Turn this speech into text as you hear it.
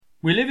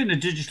We live in a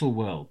digital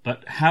world,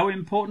 but how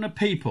important are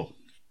people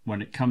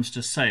when it comes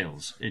to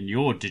sales in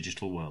your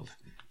digital world?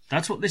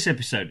 That's what this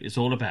episode is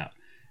all about.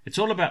 It's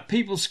all about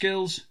people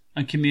skills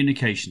and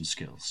communication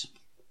skills.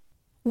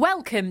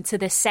 Welcome to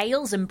the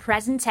Sales and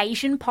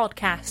Presentation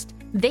Podcast.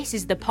 This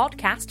is the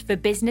podcast for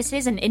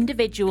businesses and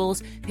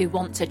individuals who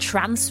want to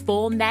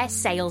transform their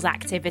sales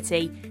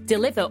activity,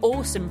 deliver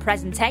awesome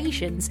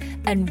presentations,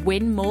 and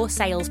win more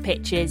sales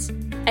pitches.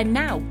 And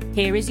now,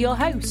 here is your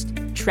host,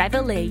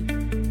 Trevor Lee.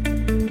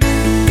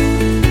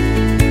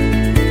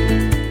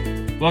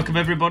 Welcome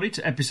everybody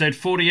to episode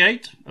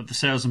 48 of the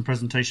Sales and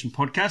Presentation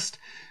Podcast.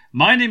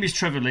 My name is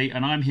Trevor Lee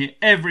and I'm here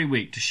every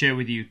week to share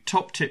with you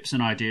top tips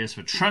and ideas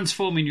for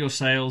transforming your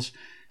sales,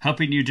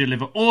 helping you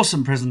deliver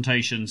awesome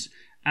presentations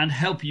and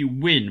help you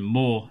win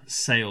more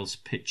sales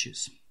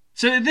pitches.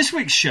 So in this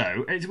week's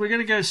show, we're going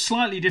to go a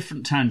slightly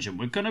different tangent.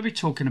 We're going to be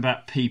talking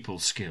about people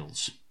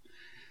skills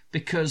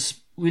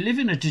because we live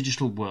in a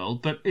digital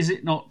world, but is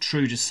it not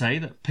true to say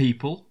that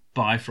people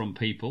buy from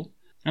people?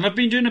 And I've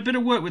been doing a bit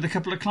of work with a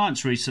couple of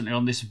clients recently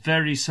on this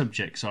very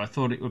subject, so I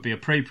thought it would be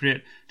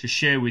appropriate to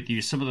share with you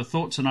some of the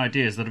thoughts and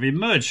ideas that have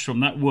emerged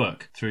from that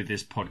work through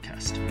this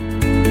podcast.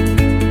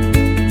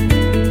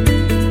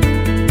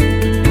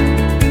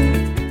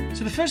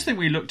 So the first thing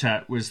we looked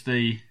at was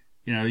you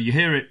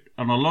hear it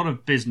on a lot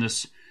of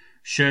business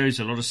shows,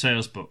 a lot of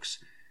sales books.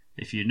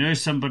 If you know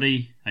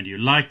somebody and you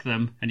like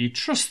them and you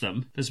trust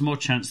them, there's more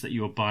chance that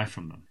you'll buy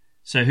from them.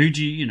 So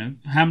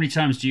how many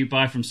times do you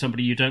buy from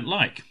somebody you don't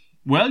like?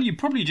 Well, you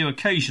probably do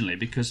occasionally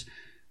because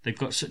they've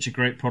got such a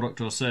great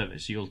product or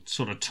service. You'll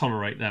sort of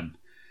tolerate them.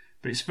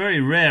 But it's very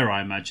rare,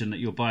 I imagine, that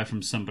you'll buy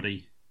from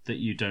somebody that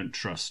you don't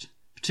trust,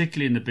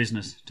 particularly in the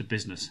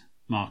business-to-business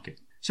market.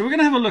 So we're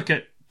going to have a look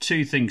at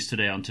two things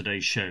today on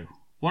today's show.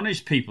 One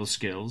is people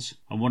skills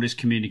and one is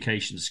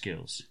communication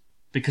skills.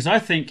 Because I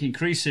think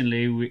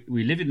increasingly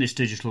we live in this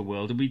digital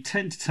world and we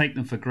tend to take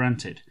them for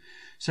granted.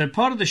 So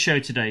part of the show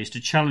today is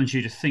to challenge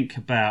you to think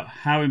about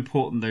how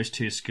important those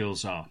two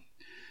skills are.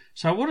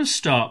 So I want to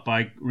start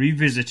by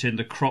revisiting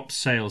the crop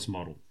sales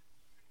model.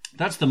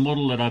 That's the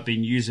model that I've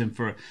been using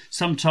for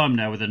some time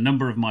now with a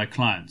number of my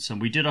clients.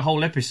 And we did a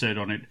whole episode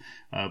on it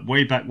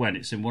way back when.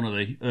 It's in one of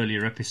the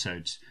earlier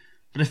episodes.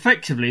 But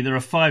effectively, there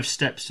are 5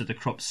 steps to the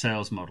crop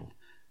sales model.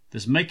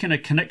 There's making a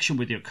connection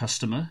with your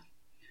customer.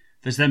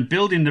 There's then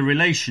building the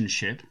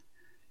relationship,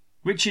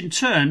 which in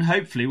turn,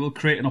 hopefully, will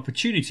create an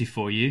opportunity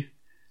for you,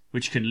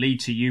 which can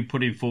lead to you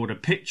putting forward a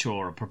pitch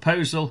or a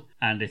proposal.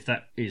 And if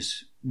that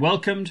is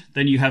welcomed,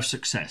 then you have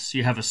success.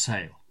 You have a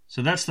sale.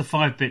 So that's the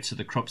 5 bits of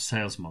the crop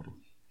sales model.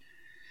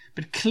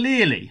 But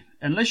clearly,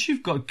 unless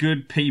you've got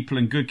good people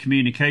and good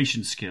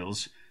communication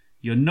skills,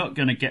 you're not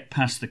going to get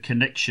past the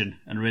connection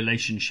and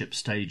relationship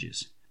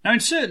stages. Now,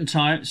 in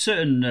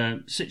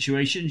certain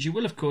situations, you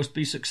will, of course,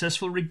 be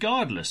successful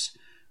regardless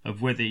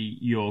of whether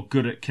you're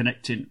good at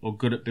connecting or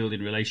good at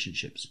building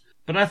relationships.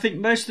 But I think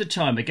most of the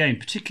time, again,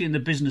 particularly in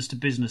the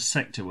business-to-business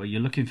sector where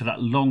you're looking for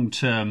that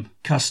long-term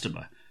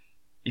customer,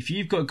 if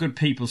you've got good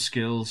people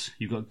skills,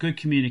 you've got good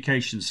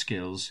communication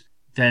skills,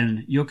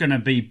 then you're going to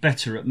be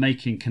better at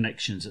making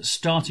connections, at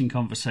starting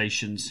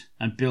conversations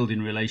and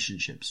building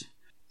relationships.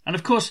 And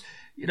of course,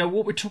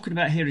 what we're talking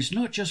about here is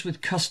not just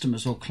with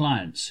customers or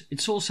clients.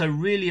 It's also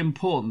really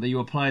important that you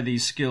apply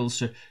these skills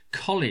to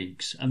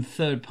colleagues and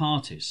third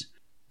parties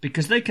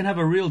because they can have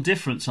a real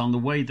difference on the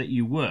way that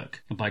you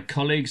work. And by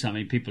colleagues, I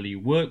mean people you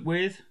work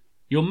with,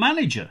 your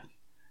manager.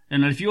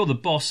 And if you're the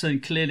boss,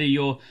 then clearly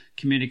your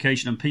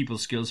communication and people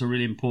skills are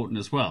really important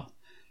as well.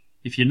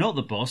 If you're not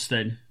the boss,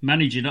 then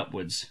managing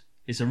upwards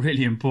is a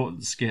really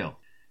important skill.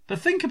 But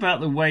think about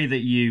the way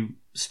that you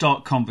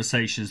start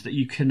conversations, that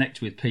you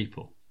connect with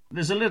people.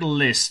 There's a little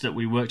list that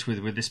we worked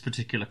with this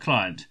particular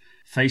client.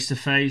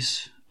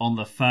 Face-to-face, on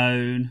the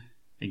phone,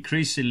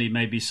 increasingly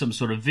maybe some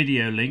sort of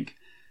video link,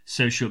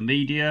 social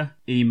media,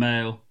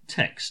 email,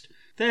 text.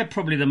 They're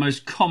probably the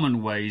most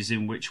common ways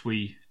in which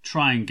we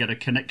try and get a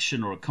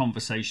connection or a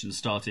conversation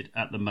started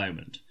at the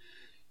moment.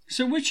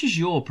 So which is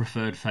your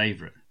preferred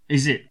favourite?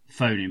 Is it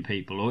phoning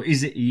people or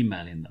is it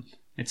emailing them?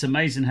 It's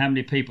amazing how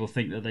many people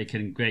think that they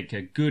can make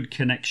a good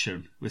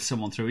connection with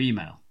someone through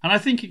email. And I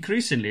think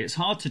increasingly it's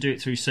hard to do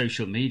it through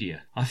social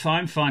media.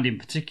 I'm finding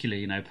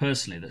particularly,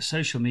 personally, that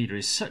social media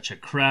is such a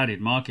crowded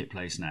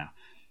marketplace now.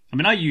 I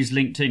mean, I use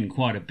LinkedIn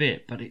quite a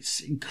bit, but it's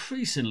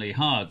increasingly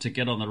hard to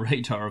get on the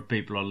radar of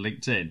people on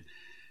LinkedIn.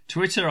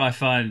 Twitter, I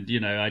find,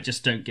 I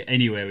just don't get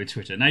anywhere with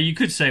Twitter. Now, you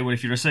could say, well,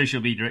 if you're a social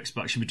media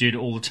expert, you should be doing it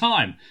all the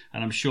time.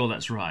 And I'm sure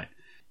that's right.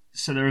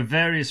 So there are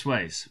various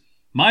ways.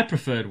 My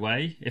preferred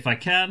way, if I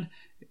can,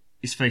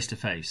 is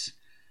face-to-face.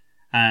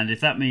 And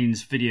if that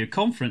means video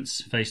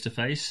conference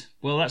face-to-face,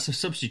 well, that's a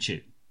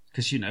substitute.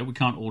 Because, we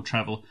can't all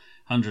travel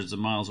hundreds of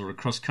miles or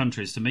across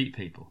countries to meet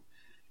people.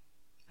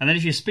 And then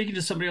if you're speaking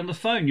to somebody on the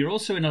phone, you're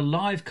also in a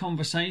live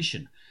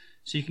conversation.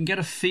 So you can get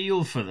a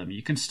feel for them.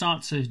 You can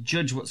start to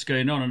judge what's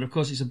going on. And of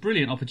course, it's a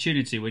brilliant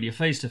opportunity when you're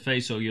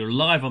face-to-face or you're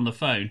live on the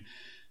phone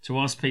to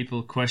ask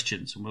people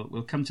questions. And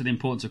we'll come to the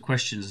importance of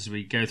questions as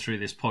we go through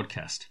this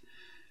podcast.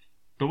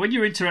 But when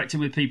you're interacting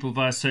with people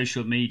via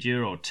social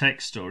media or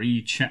text or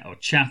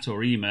chat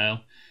or email,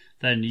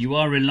 then you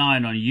are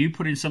relying on you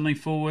putting something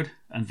forward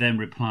and them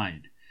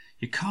replying.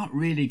 You can't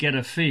really get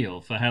a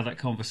feel for how that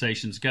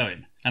conversation's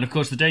going. And of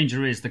course, the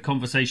danger is the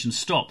conversation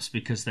stops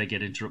because they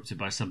get interrupted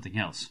by something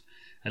else.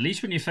 At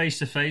least when you're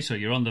face-to-face or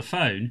you're on the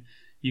phone,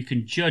 you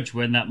can judge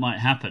when that might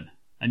happen.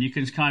 And you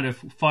can kind of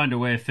find a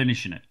way of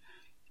finishing it.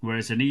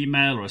 Whereas an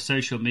email or a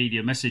social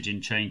media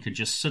messaging chain can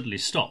just suddenly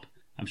stop.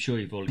 I'm sure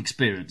you've all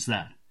experienced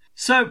that.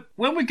 So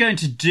when we're going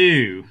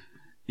to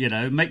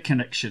make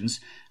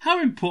connections,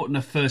 how important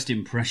are first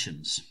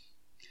impressions?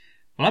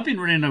 Well, I've been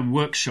running a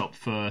workshop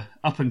for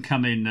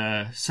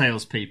up-and-coming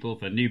salespeople,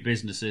 for new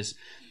businesses,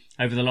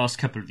 over the last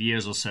couple of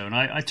years or so. And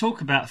I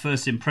talk about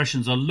first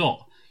impressions a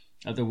lot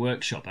at the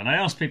workshop. And I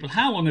ask people,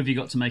 how long have you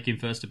got to make in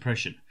first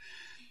impression?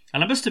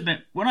 And I must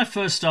admit, when I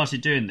first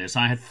started doing this,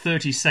 I had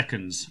 30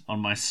 seconds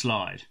on my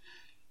slide.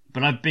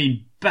 But I've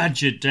been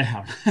badgered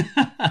down.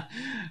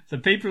 The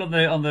people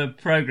on the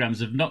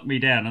programs have knocked me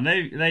down, and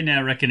they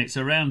now reckon it's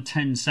around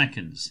 10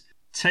 seconds.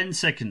 10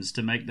 seconds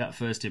to make that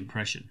first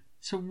impression.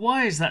 So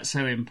why is that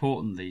so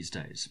important these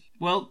days?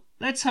 Well,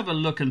 let's have a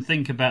look and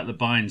think about the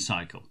buying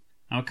cycle.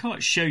 Now, I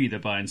can't show you the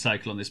buying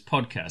cycle on this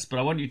podcast, but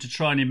I want you to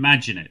try and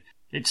imagine it.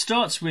 It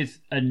starts with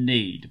a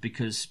need,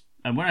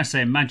 and when I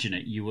say imagine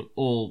it, you will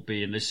all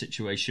be in this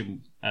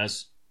situation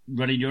as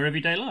running your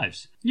everyday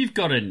lives. You've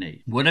got a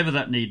need, whatever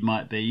that need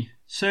might be.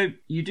 So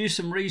you do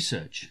some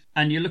research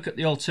and you look at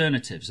the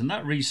alternatives, and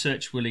that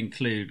research will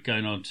include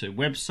going onto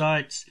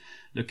websites,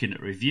 looking at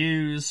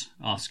reviews,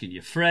 asking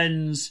your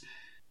friends.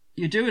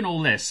 You're doing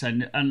all this,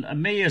 and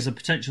me as a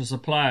potential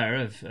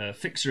supplier,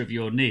 fixer of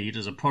your need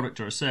as a product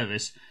or a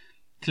service,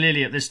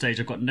 clearly at this stage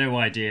I've got no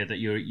idea that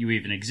you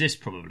even exist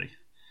probably.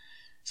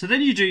 So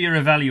then you do your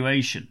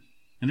evaluation,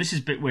 and this is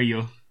the bit where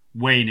you're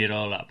weighing it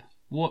all up.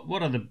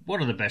 What are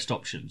the best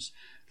options?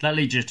 That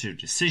leads you to a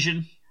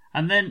decision.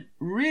 And then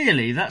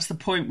really that's the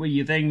point where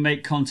you then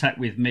make contact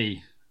with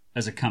me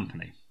as a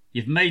company.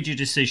 You've made your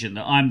decision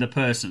that I'm the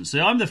person.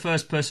 So I'm the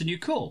first person you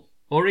call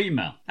or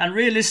email. And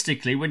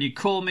realistically, when you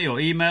call me or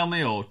email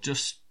me or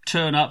just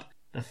turn up,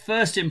 the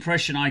first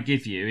impression I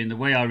give you in the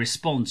way I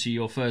respond to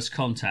your first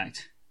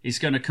contact is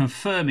going to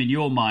confirm in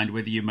your mind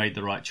whether you made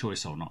the right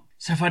choice or not.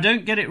 So if I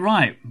don't get it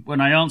right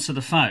when I answer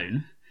the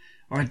phone,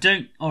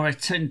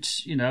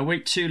 I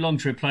wait too long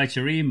to reply to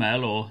your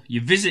email, or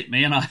you visit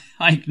me and I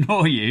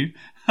ignore you,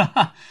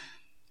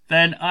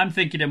 then I'm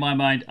thinking in my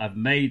mind, I've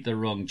made the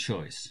wrong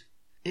choice.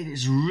 It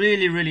is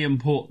really, really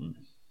important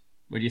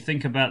when you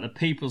think about the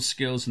people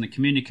skills and the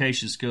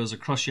communication skills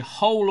across your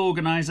whole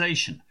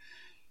organisation,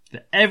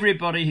 that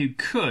everybody who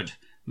could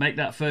make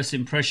that first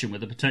impression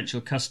with a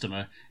potential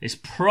customer is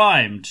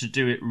primed to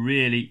do it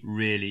really,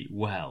 really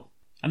well.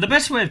 And the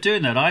best way of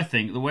doing that, I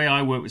think, the way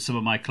I work with some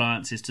of my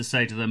clients is to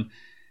say to them,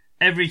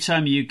 every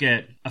time you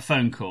get a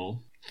phone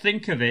call,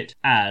 think of it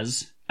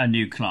as a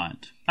new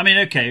client. I mean,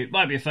 okay, it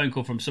might be a phone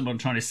call from someone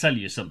trying to sell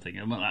you something,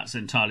 and well, that's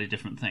an entirely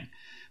different thing.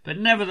 But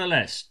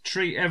nevertheless,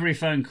 treat every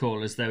phone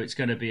call as though it's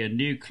going to be a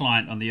new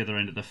client on the other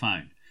end of the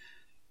phone.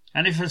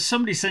 And if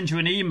somebody sends you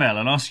an email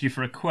and asks you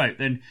for a quote,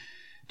 then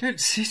don't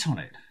sit on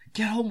it.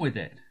 Get on with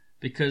it.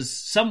 Because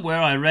somewhere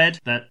I read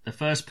that the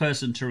first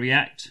person to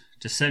react,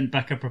 to send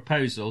back a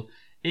proposal,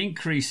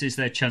 increases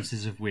their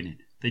chances of winning.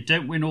 They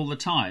don't win all the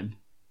time,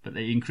 but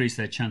they increase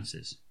their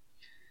chances.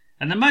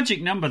 And the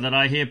magic number that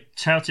I hear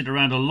touted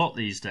around a lot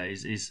these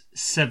days is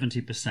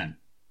 70%,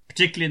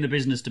 particularly in the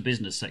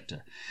business-to-business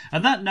sector.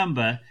 And that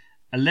number,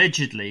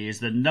 allegedly, is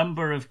the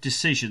number of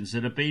decisions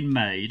that have been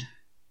made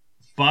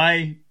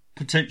by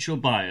potential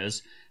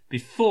buyers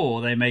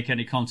before they make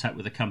any contact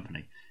with a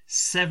company.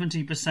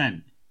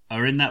 70%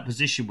 are in that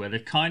position where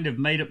they've kind of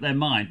made up their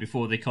mind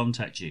before they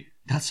contact you.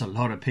 That's a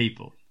lot of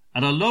people.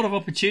 And a lot of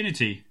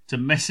opportunity to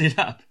mess it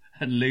up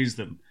and lose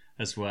them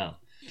as well.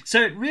 So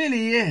it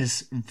really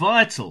is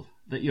vital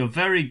that you're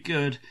very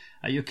good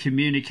at your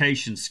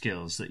communication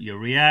skills, that you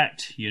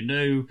react, you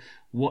know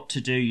what to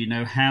do, you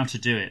know how to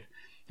do it.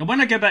 And when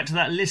I go back to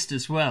that list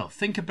as well,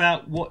 think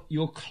about what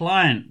your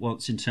client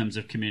wants in terms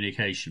of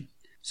communication.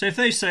 So if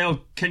they say,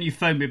 oh, can you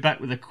phone me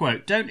back with a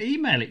quote? Don't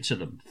email it to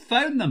them.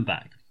 Phone them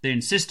back. They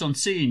insist on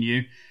seeing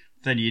you,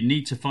 then you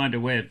need to find a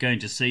way of going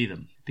to see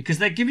them. Because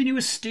they're giving you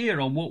a steer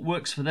on what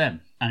works for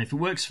them. And if it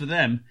works for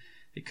them,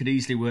 it could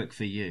easily work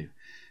for you.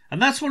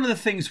 And that's one of the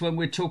things when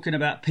we're talking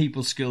about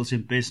people skills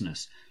in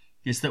business,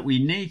 is that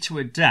we need to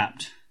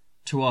adapt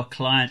to our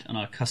client and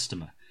our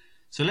customer.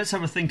 So let's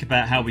have a think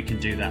about how we can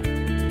do that.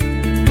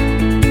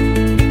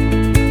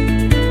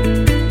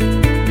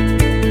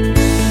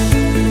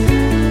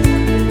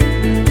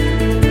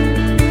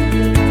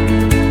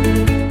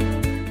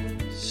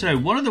 So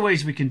one of the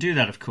ways we can do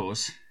that, of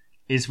course,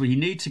 is we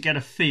need to get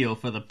a feel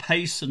for the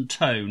pace and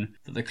tone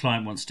that the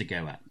client wants to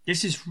go at.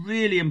 This is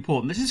really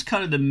important. This is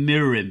kind of the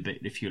mirroring bit,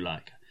 if you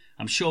like.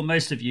 I'm sure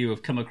most of you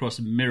have come across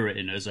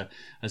mirroring as a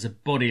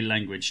body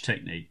language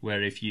technique,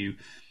 where if you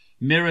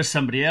mirror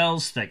somebody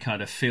else, they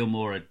kind of feel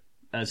more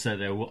as though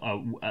they're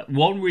at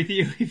one with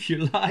you, if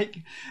you like,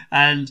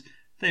 and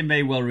they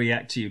may well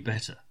react to you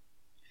better.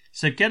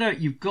 So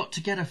you've got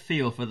to get a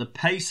feel for the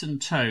pace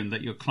and tone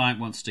that your client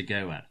wants to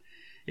go at.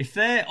 If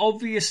they're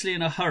obviously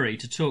in a hurry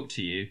to talk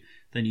to you,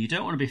 then you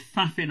don't want to be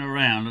faffing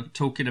around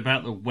talking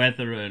about the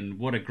weather and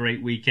what a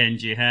great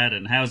weekend you had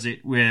and how's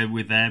it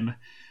with them.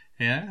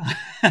 Yeah.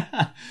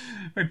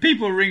 When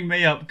people ring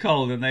me up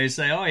cold and they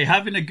say, "Oh, you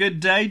having a good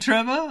day,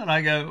 Trevor?" And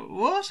I go,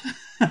 "What?"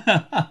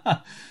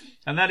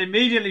 And that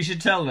immediately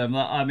should tell them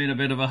that I'm in a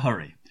bit of a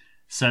hurry.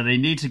 So they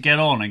need to get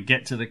on and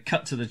get to the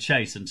cut to the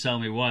chase and tell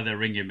me why they're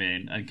ringing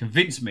me and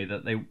convince me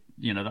that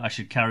that I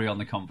should carry on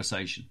the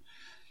conversation.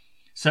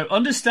 So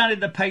understanding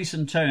the pace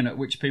and tone at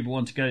which people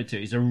want to go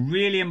to is a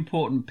really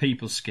important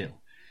people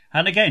skill.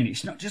 And again,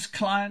 it's not just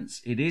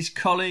clients, it is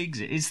colleagues,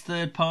 it is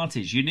third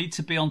parties. You need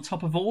to be on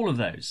top of all of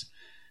those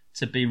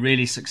to be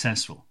really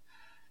successful.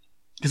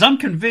 Because I'm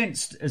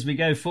convinced as we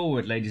go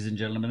forward, ladies and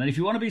gentlemen, that if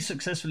you want to be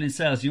successful in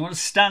sales, you want to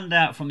stand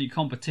out from your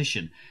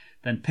competition,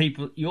 then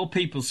your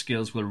people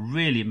skills will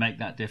really make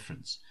that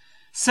difference.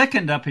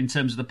 Second up in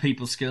terms of the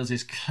people skills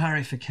is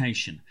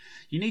clarification.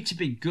 You need to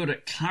be good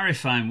at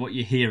clarifying what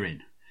you're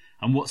hearing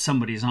and what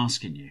somebody is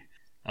asking you.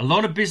 A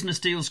lot of business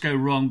deals go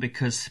wrong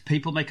because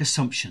people make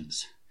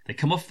assumptions. They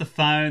come off the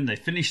phone, they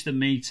finish the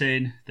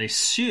meeting, they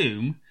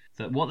assume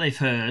that what they've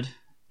heard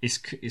is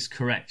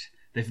correct.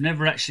 They've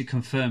never actually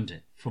confirmed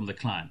it from the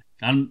client.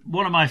 And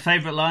one of my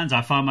favourite lines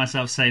I find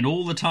myself saying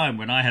all the time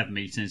when I have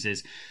meetings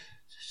is,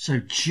 "So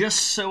just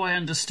so I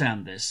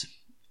understand this,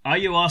 are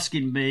you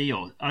asking me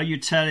or are you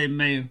telling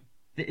me,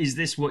 is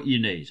this what you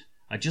need?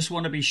 I just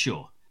want to be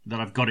sure that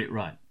I've got it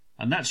right."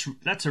 And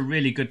that's a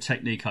really good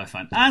technique, I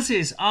find. As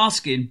is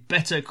asking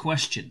better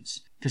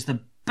questions. Because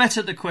the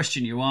better the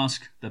question you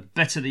ask, the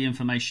better the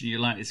information you're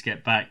likely to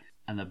get back.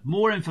 And the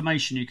more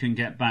information you can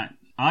get back,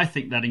 I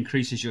think that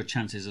increases your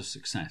chances of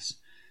success.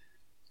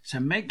 So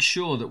make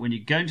sure that when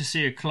you're going to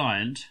see a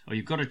client or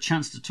you've got a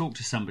chance to talk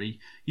to somebody,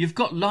 you've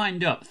got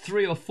lined up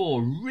 3 or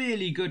 4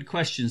 really good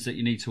questions that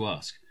you need to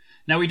ask.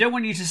 Now, we don't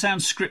want you to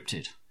sound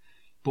scripted,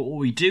 but what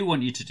we do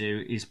want you to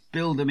do is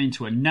build them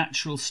into a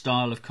natural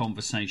style of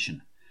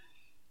conversation.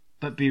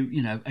 But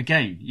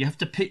again, you have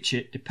to pitch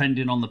it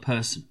depending on the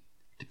person,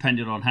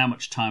 depending on how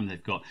much time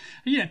they've got.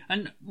 Yeah,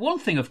 and one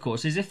thing, of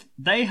course, is if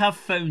they have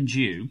phoned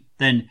you,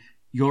 then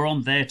you're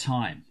on their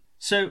time.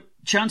 So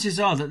chances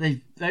are that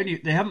they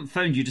haven't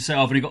phoned you to say,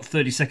 "Oh, I've only got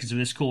 30 seconds of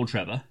this call,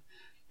 Trevor."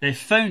 They've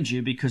phoned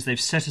you because they've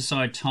set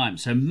aside time.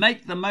 So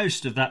make the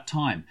most of that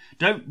time.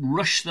 Don't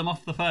rush them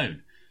off the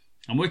phone.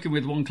 I'm working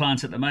with one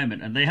client at the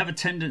moment, and they have a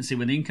tendency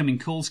when the incoming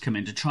calls come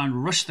in to try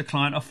and rush the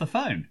client off the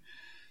phone,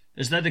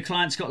 as though the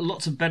client's got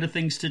lots of better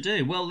things to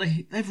do. Well,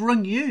 they've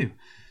rung you.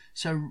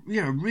 So,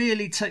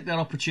 really take that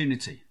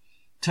opportunity.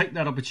 Take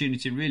that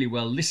opportunity really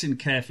well. Listen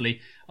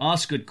carefully.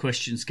 Ask good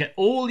questions. Get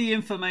all the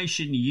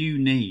information you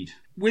need.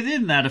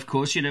 Within that, of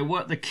course,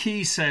 what the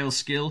key sales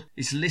skill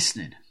is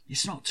listening.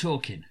 It's not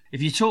talking.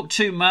 If you talk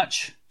too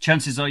much,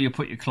 chances are you'll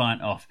put your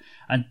client off.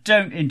 And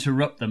don't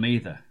interrupt them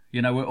either.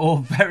 We're all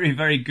very,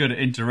 very good at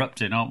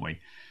interrupting, aren't we?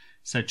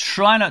 So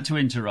try not to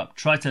interrupt.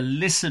 Try to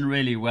listen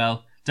really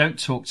well. Don't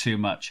talk too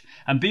much.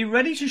 And be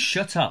ready to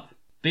shut up.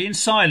 Being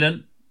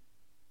silent,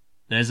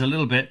 there's a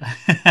little bit,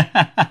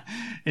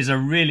 is a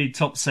really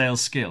top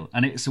sales skill.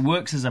 And it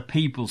works as a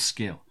people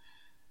skill.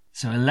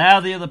 So allow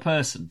the other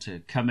person to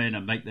come in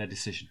and make their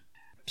decision.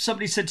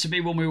 Somebody said to me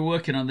when we were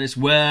working on this,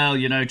 "Well,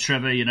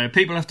 Trevor,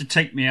 people have to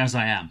take me as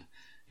I am.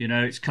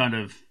 It's kind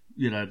of,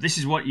 this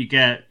is what you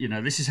get.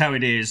 This is how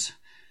it is."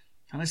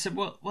 And I said,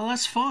 well,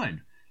 that's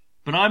fine.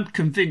 But I'm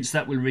convinced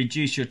that will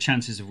reduce your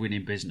chances of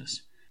winning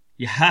business.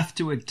 You have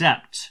to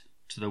adapt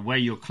to the way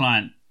your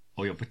client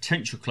or your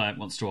potential client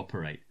wants to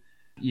operate.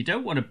 You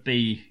don't want to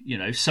be,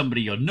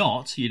 somebody you're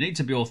not. You need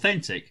to be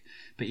authentic,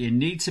 but you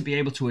need to be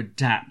able to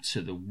adapt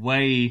to the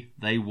way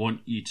they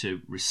want you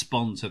to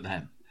respond to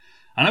them.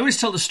 And I always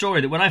tell the story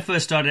that when I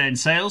first started out in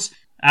sales,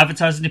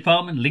 advertising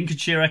department,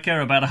 Lincolnshire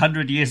Echo, about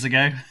 100 years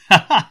ago,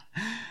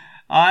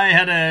 I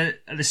had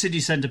the city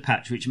centre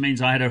patch, which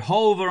means I had a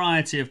whole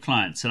variety of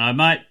clients. And I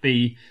might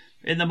be,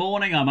 in the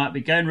morning, I might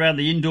be going around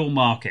the indoor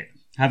market,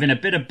 having a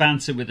bit of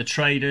banter with the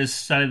traders,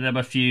 selling them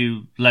a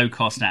few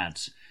low-cost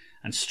ads.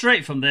 And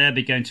straight from there,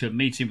 be going to a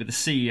meeting with the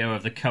CEO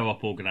of the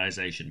co-op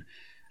organisation.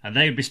 And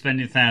they would be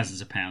spending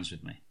thousands of pounds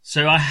with me.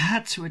 So I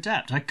had to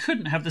adapt. I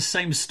couldn't have the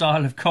same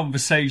style of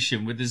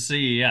conversation with the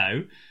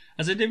CEO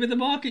as I did with the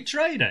market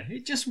trader.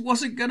 It just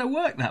wasn't going to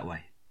work that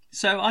way.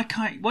 So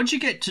once you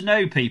get to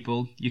know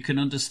people, you can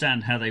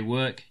understand how they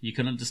work. You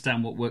can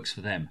understand what works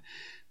for them.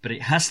 But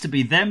it has to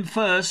be them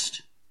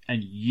first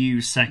and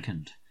you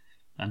second.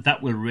 And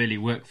that will really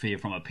work for you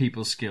from a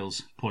people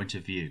skills point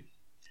of view.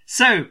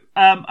 So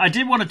I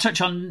did want to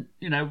touch on,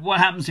 what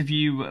happens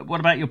what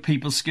about your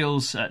people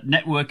skills,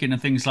 networking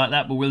and things like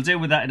that, but we'll deal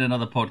with that in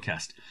another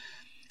podcast.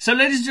 So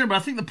ladies and gentlemen,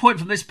 I think the point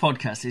from this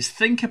podcast is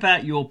think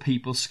about your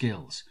people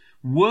skills.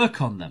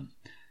 Work on them.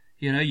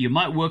 You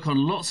might work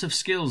on lots of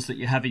skills that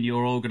you have in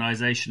your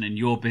organization and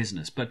your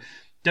business, but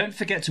don't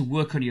forget to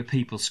work on your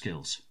people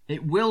skills.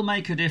 It will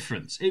make a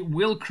difference. It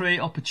will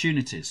create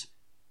opportunities.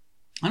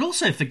 And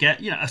also don't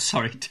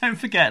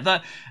forget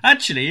that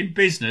actually in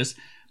business,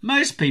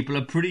 most people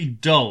are pretty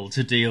dull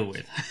to deal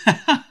with.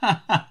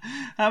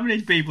 How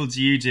many people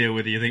do you deal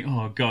with and you think,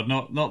 oh God,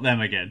 not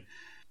them again?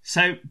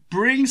 So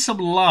bring some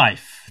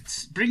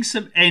life, bring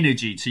some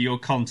energy to your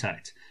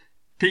contact.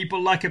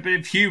 People like a bit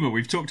of humour.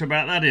 We've talked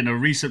about that in a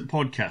recent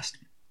podcast.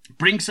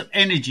 Bring some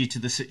energy to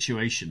the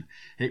situation.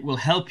 It will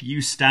help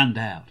you stand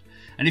out.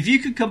 And if you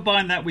can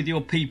combine that with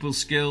your people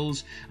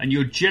skills and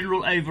your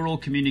general overall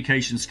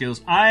communication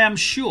skills, I am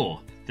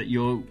sure that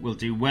you will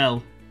do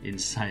well in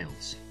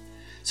sales.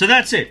 So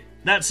that's it.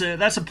 That's a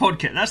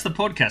podcast. That's the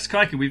podcast.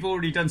 Crikey, we've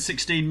already done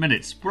 16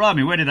 minutes.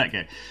 Blimey, where did that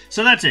go?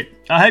 So that's it.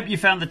 I hope you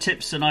found the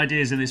tips and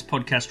ideas in this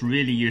podcast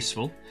really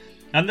useful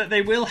and that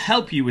they will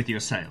help you with your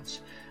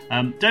sales.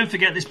 Don't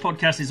forget, this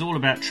podcast is all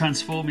about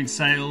transforming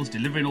sales,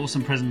 delivering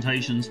awesome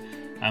presentations,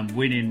 and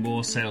winning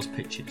more sales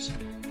pitches.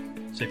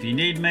 So if you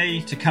need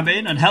me to come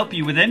in and help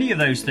you with any of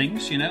those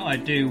things, I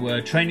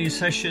do training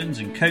sessions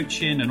and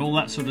coaching and all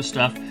that sort of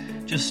stuff.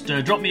 Just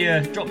drop me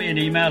an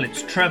email.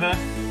 It's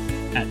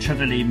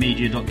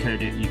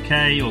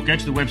trevor@trevorleemedia.co.uk, or go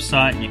to the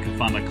website. You can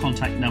find my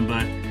contact number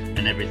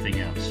and everything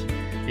else.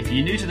 If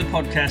you're new to the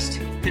podcast,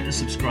 hit the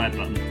subscribe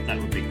button. That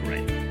would be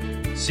great.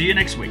 See you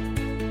next week.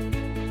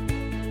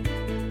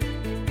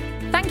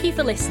 Thank you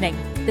for listening.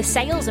 The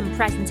Sales and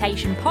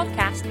Presentation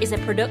Podcast is a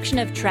production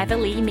of Trevor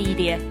Lee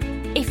Media.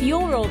 If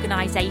your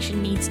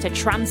organisation needs to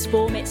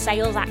transform its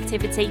sales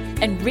activity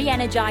and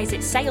re-energise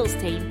its sales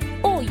team,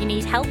 or you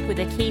need help with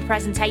a key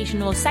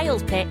presentation or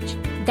sales pitch,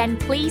 then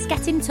please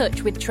get in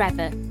touch with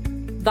Trevor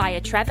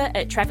via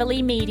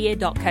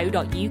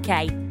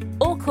trevor@trevorleemedia.co.uk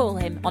or call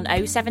him on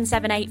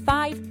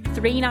 07785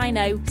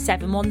 390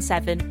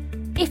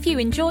 717. If you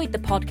enjoyed the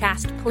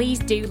podcast, please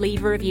do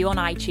leave a review on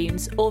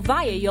iTunes or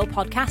via your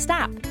podcast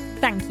app.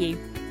 Thank you.